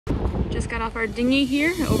Just got off our dinghy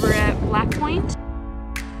here over at Black Point.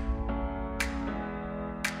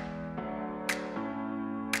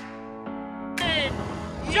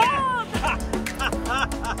 Jump!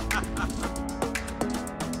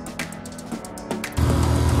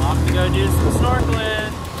 Off to go do some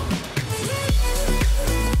snorkeling.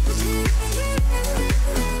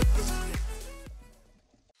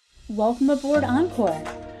 Welcome aboard Encore.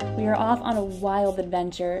 We are off on a wild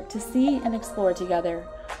adventure to see and explore together,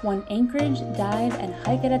 one anchorage, dive, and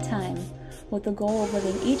hike at a time, with the goal of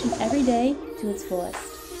living each and every day to its fullest.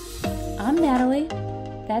 I'm Natalie,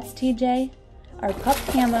 that's TJ, our pup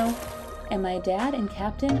Camo, and my dad and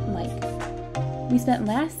Captain Mike. We spent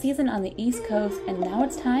last season on the East Coast, and now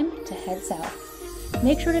it's time to head south.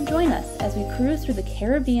 Make sure to join us as we cruise through the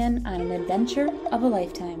Caribbean on an adventure of a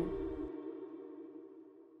lifetime.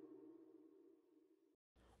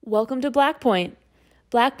 Welcome to Black Point.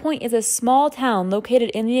 Black Point is a small town located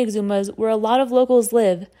in the Exumas where a lot of locals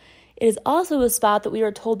live. It is also a spot that we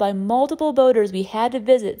were told by multiple boaters we had to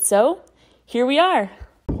visit, so here we are.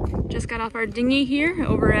 Just got off our dinghy here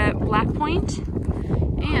over at Black Point,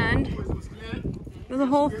 and there's a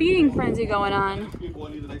whole feeding frenzy going on.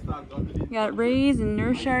 You got rays and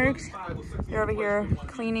nurse sharks. They're over here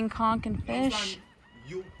cleaning conch and fish.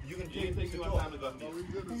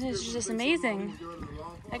 This is just amazing.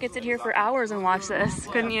 I could sit here for hours and watch this,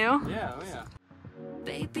 couldn't you? Yeah, oh yeah.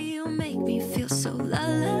 Baby, you make me feel so lovely.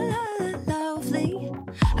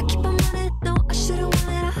 I keep on running, no, I should've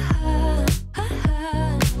wanted I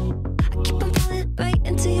keep on falling right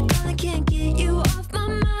into your thought, I can't get you off my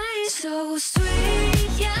mind. So sweet,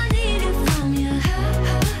 yeah, I need it from you.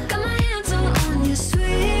 Got my hands all on you,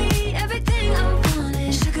 sweet. Everything I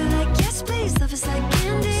wanted, sugar like yes, please, love is like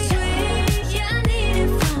candy. Sweet, yeah, I need it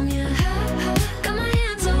from you. Got my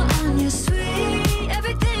hands all on you, sweet.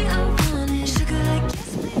 Everything I wanted, sugar like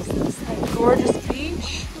yes, please, love is like Gorgeous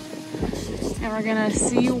beach, and we're gonna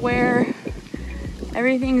see where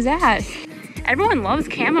everything's at. Everyone loves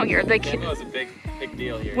Camo here. Camo is a big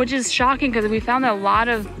deal here. Which is shocking because we found that a lot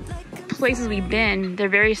of places we've been, they're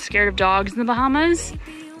very scared of dogs in the Bahamas,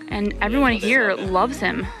 and everyone here loves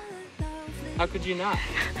him. How could you not?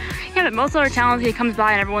 Yeah, but most of our towns he comes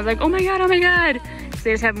by and everyone's like, oh my god, oh my god. Because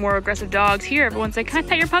they just have more aggressive dogs. Here, everyone's like, can I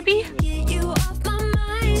pet your puppy? get you off my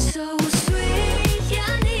mind. So sweet, yeah,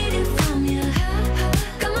 I need it from you.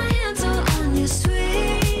 Got my hands all on you,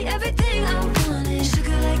 sweet. Everything I wanted,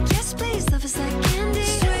 sugar like yes, please, love is like candy.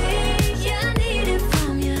 Sweet, yeah, I need it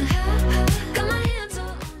from you. Got my hands all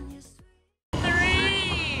on you, sweet.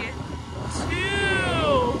 3, 2,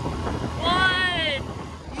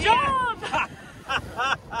 1, jump!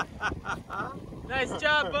 Nice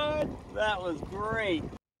job, bud. That was great.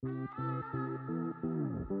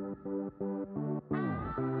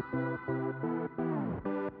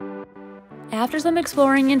 After some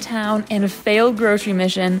exploring in town and a failed grocery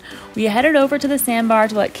mission, we headed over to the Sandbar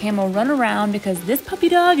to let Camo run around because this puppy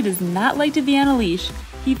dog does not like to be on a leash.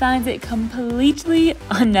 He finds it completely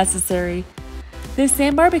unnecessary. This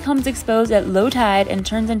sandbar becomes exposed at low tide and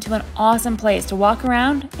turns into an awesome place to walk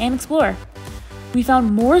around and explore. We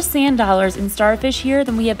found more sand dollars and starfish here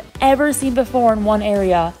than we have ever seen before in one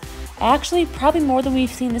area. Actually, probably more than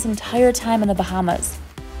we've seen this entire time in the Bahamas.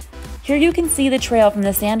 Here you can see the trail from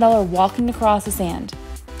the sand dollar walking across the sand.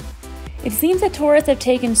 It seems that tourists have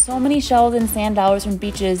taken so many shells and sand dollars from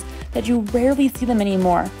beaches that you rarely see them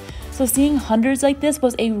anymore, so seeing hundreds like this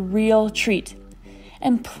was a real treat.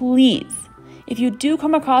 And please, if you do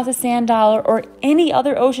come across a sand dollar or any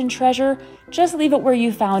other ocean treasure, just leave it where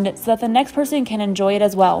you found it so that the next person can enjoy it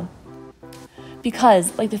as well.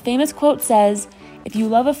 Because, like the famous quote says, if you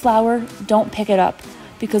love a flower, don't pick it up.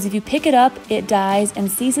 Because if you pick it up, it dies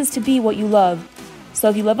and ceases to be what you love. So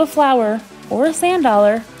if you love a flower or a sand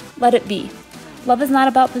dollar, let it be. Love is not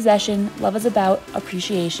about possession, love is about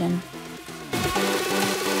appreciation.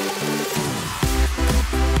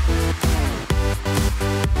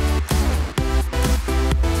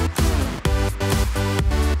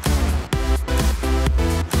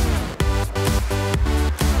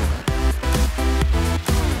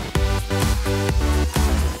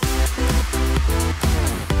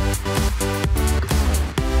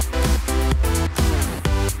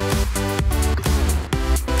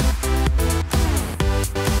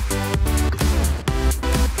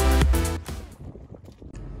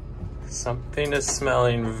 Something is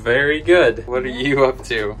smelling very good. What are you up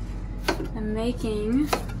to? I'm making,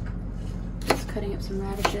 just cutting up some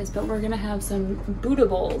radishes, but we're gonna have some Buddha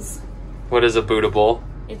bowls. What is a Buddha bowl?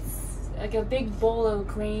 It's like a big bowl of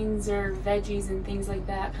grains or veggies and things like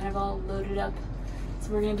that, kind of all loaded up.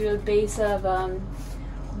 So we're gonna do a base of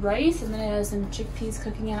rice, and then I have some chickpeas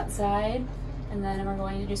cooking outside. And then we're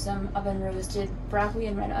going to do some oven roasted broccoli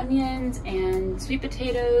and red onions and sweet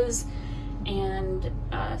potatoes and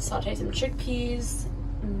saute some chickpeas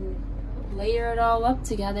and layer it all up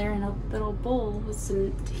together in a little bowl with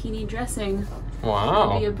some tahini dressing. Wow.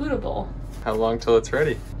 It'll be a Buddha bowl. How long till it's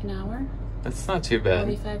ready? An hour. That's not too bad.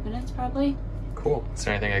 45 minutes probably. Cool. Is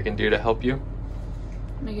there anything I can do to help you?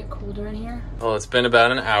 Make it colder in here. Well, it's been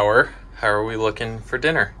about an hour. How are we looking for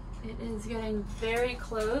dinner? It is getting very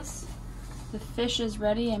close. The fish is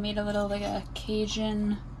ready. I made a little like a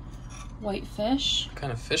Cajun white fish. What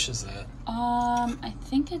kind of fish is that? I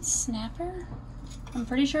think it's snapper. I'm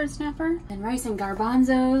pretty sure it's snapper. And rice and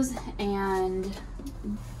garbanzos and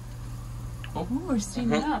we're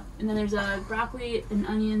steaming it up. And then there's broccoli and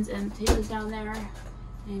onions and potatoes down there.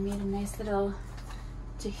 I made a nice little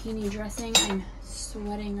tahini dressing. I'm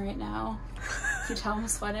sweating right now. Can you tell I'm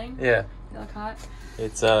sweating? Yeah. You look hot?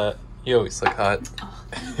 It's you always look hot.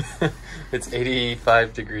 Oh, It's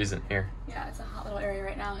 85 degrees in here. yeah, it's a hot little area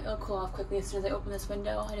right now. It'll cool off quickly as soon as I open this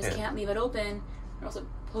window. I just can't leave it open or else it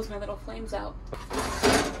blows my little flames out. We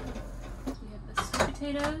have the sweet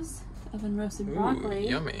potatoes, oven roasted broccoli.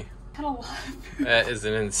 Ooh, yummy. Had a lot of food. That is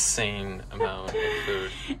an insane amount of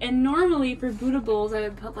food. And normally for Buddha bowls, I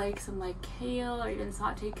would put like some like kale or even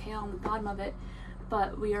sauteed kale on the bottom of it.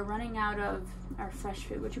 But we are running out of our fresh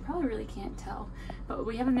food, which you probably really can't tell. But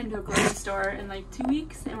we haven't been to a grocery store in like 2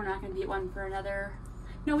 weeks, and we're not going to be at one for another.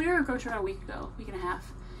 No, we were at a grocery store a week ago, week and a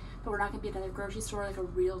half. But we're not going to be at another grocery store, like a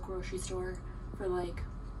real grocery store, for like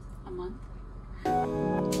a month.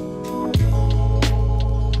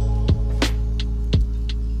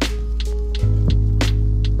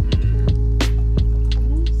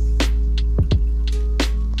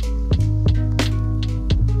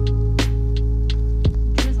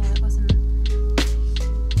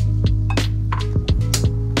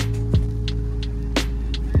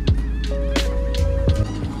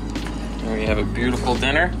 Beautiful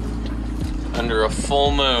dinner under a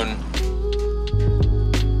full moon.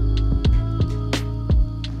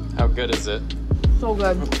 How good is it? So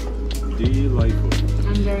good. Delightful.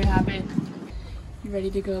 I'm very happy. You ready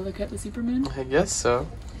to go look at the supermoon? I guess so.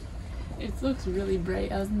 It looks really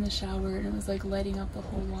bright. I was in the shower and it was like lighting up the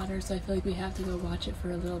whole water, so I feel like we have to go watch it for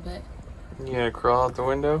a little bit. You gonna crawl out the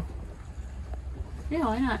window? Yeah,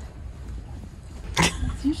 why not?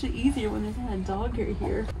 It's usually easier when there's not a dog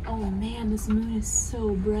here. Oh man, this moon is so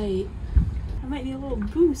bright. I might need a little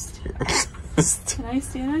boost. Can I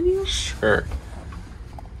stand on you? Sure.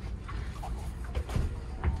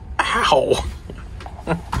 Ow!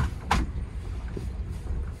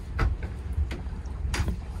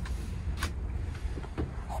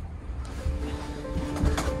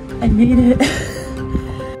 I made it.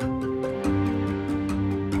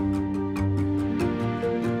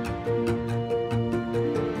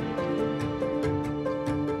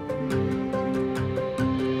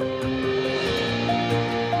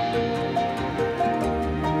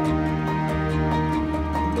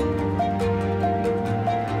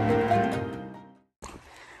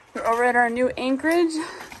 We're over at our new anchorage.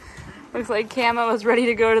 Looks like Camo is ready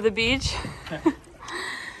to go to the beach.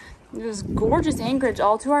 This gorgeous anchorage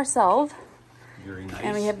all to ourselves. Very nice.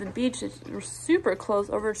 And we have the beach that's super close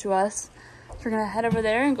over to us. So we're gonna head over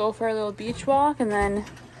there and go for a little beach walk and then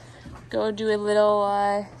go do a little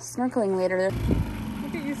snorkeling later.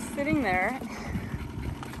 Look at you sitting there.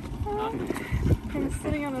 And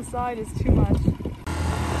sitting on the side is too much.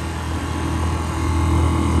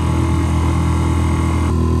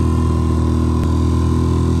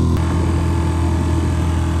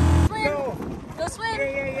 Go swim!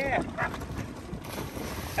 Yeah.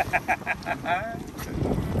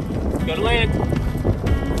 Go to land.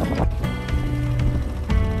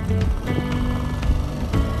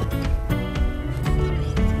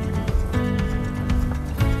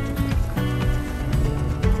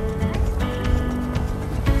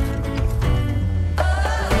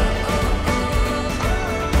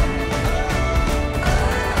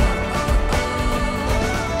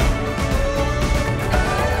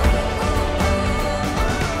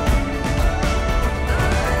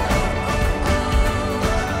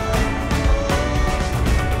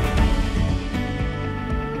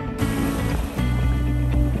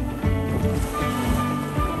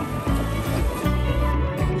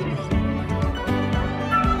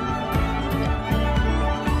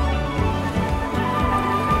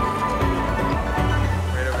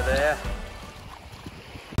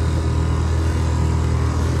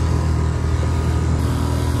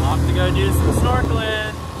 go do some snorkeling.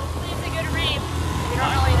 Hopefully it's a good reef. We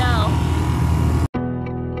don't really know.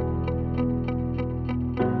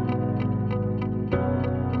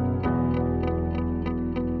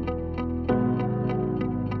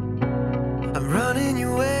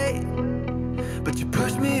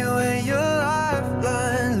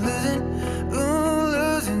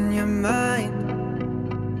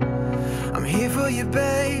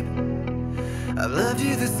 I've loved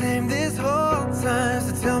you the same this whole time,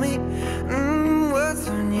 so tell me, what's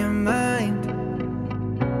on your mind?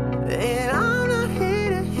 And I'm not here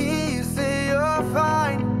to hear you say you're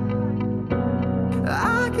fine.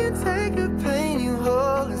 I can take the pain you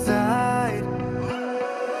hold inside.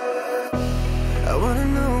 I wanna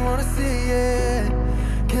know, wanna see it.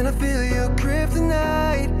 Can I feel your grip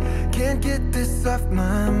tonight? Can't get this off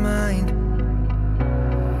my mind.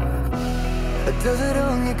 Does it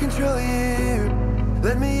only control you?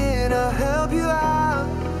 Let me in, I'll help you out.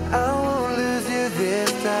 I won't lose you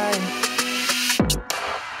this time.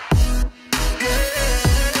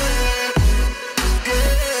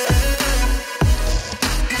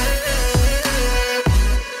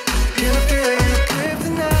 Can I feel your grip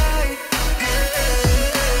tonight?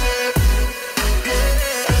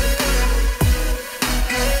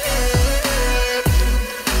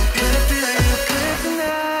 Can I feel your grip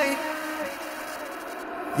tonight?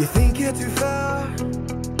 You think you're too far,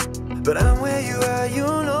 but I'm where you are, you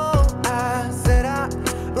know. I said I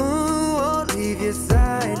won't leave your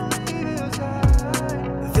side.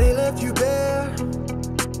 They left you bare,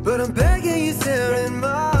 but I'm begging you, stare in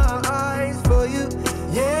my eyes for you.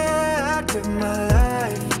 Yeah, I give my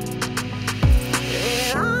life.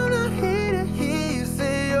 And I'm not here to hear you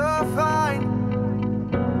say you're fine.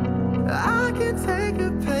 I can take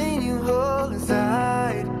the pain you hold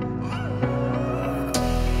inside.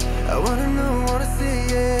 I wanna know, wanna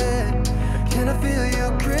see it. Can I feel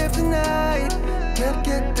your grip tonight? Can't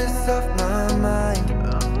get this off my mind.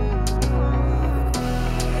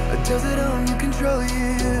 Does it only control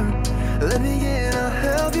you? Let me in, I'll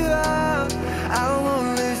help you out. I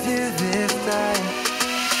won't lose you this time.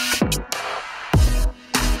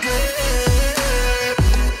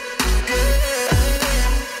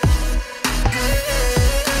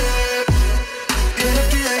 Can I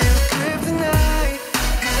feel your grip tonight?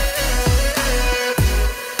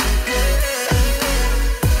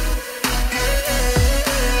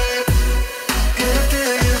 Can I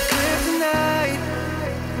feel your grip tonight?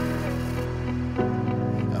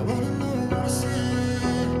 I wanna know, wanna see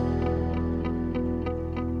it.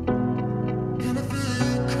 Can I feel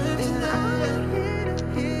your grip tonight? I'm here to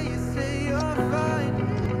hear you say you're fine.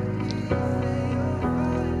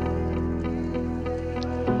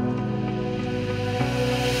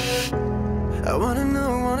 I wanna know,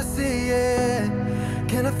 wanna see it.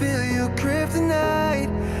 Can I feel your grip tonight?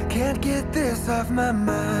 Can't get this off my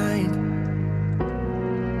mind.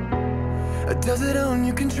 Does it own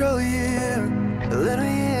you, control you? Let me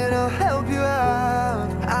in, I'll help you out.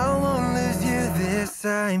 I won't lose you this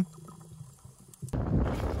time.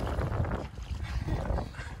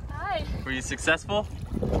 Hi. Were you successful?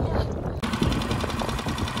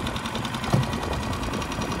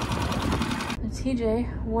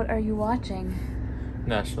 TJ, what are you watching?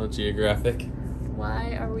 National Geographic.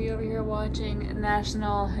 Why are we over here watching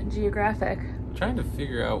National Geographic? Trying to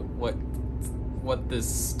figure out what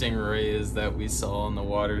this stingray is that we saw in the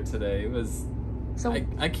water today. It was So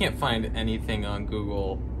I can't find anything on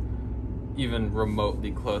Google even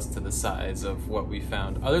remotely close to the size of what we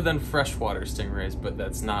found, other than freshwater stingrays, but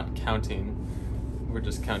that's not counting. We're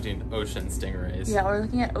just counting ocean stingrays. yeah, we're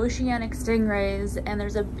looking at oceanic stingrays, and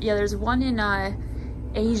there's one in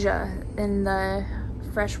Asia in the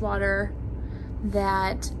freshwater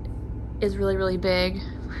that is really, really big.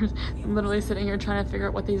 I'm literally sitting here trying to figure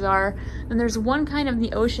out what these are. And there's one kind of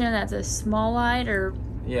the ocean that's a small-eyed or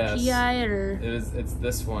Yes. pea-eyed or It's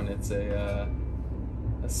this one. It's a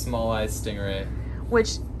small-eyed stingray.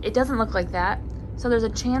 which it doesn't look like that. So there's a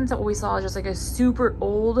chance that what we saw is just like a super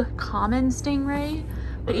old common stingray.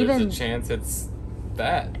 But There's even a chance it's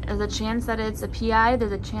that. there's a chance that it's a PI,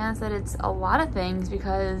 there's a chance that it's a lot of things,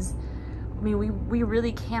 because I mean we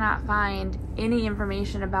really cannot find any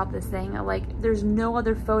information about this thing. Like there's no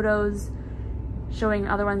other photos showing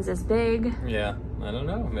other ones this big. Yeah, I don't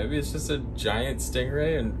know. Maybe it's just a giant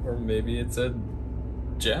stingray, or maybe it's a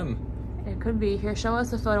gem. It could be. Here, show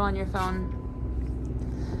us a photo on your phone.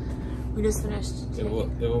 We just finished. It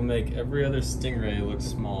will make every other stingray look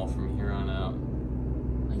small from here on out.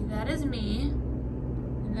 Like that is me,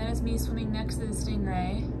 and that is me swimming next to the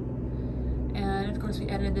stingray. And of course we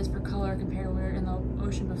edited this for color compared to where we were in the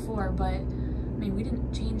ocean before, but I mean we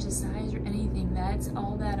didn't change the size or anything. That's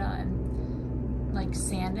all that like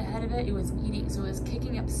sand ahead of it. It was eating, so it was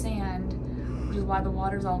kicking up sand, which is why the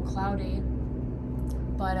water's all cloudy.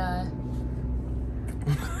 But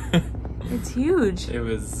it's huge. It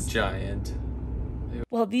was giant.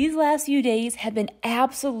 Well, these last few days have been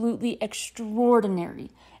absolutely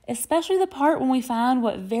extraordinary, especially the part when we found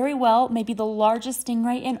what very well may be the largest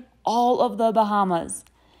stingray in all of the Bahamas.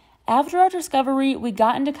 After our discovery, we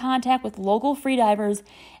got into contact with local freedivers,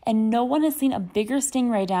 and no one has seen a bigger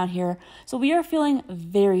stingray down here, so we are feeling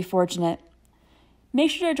very fortunate.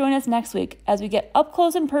 Make sure to join us next week as we get up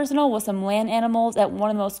close and personal with some land animals at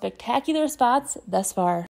one of the most spectacular spots thus far.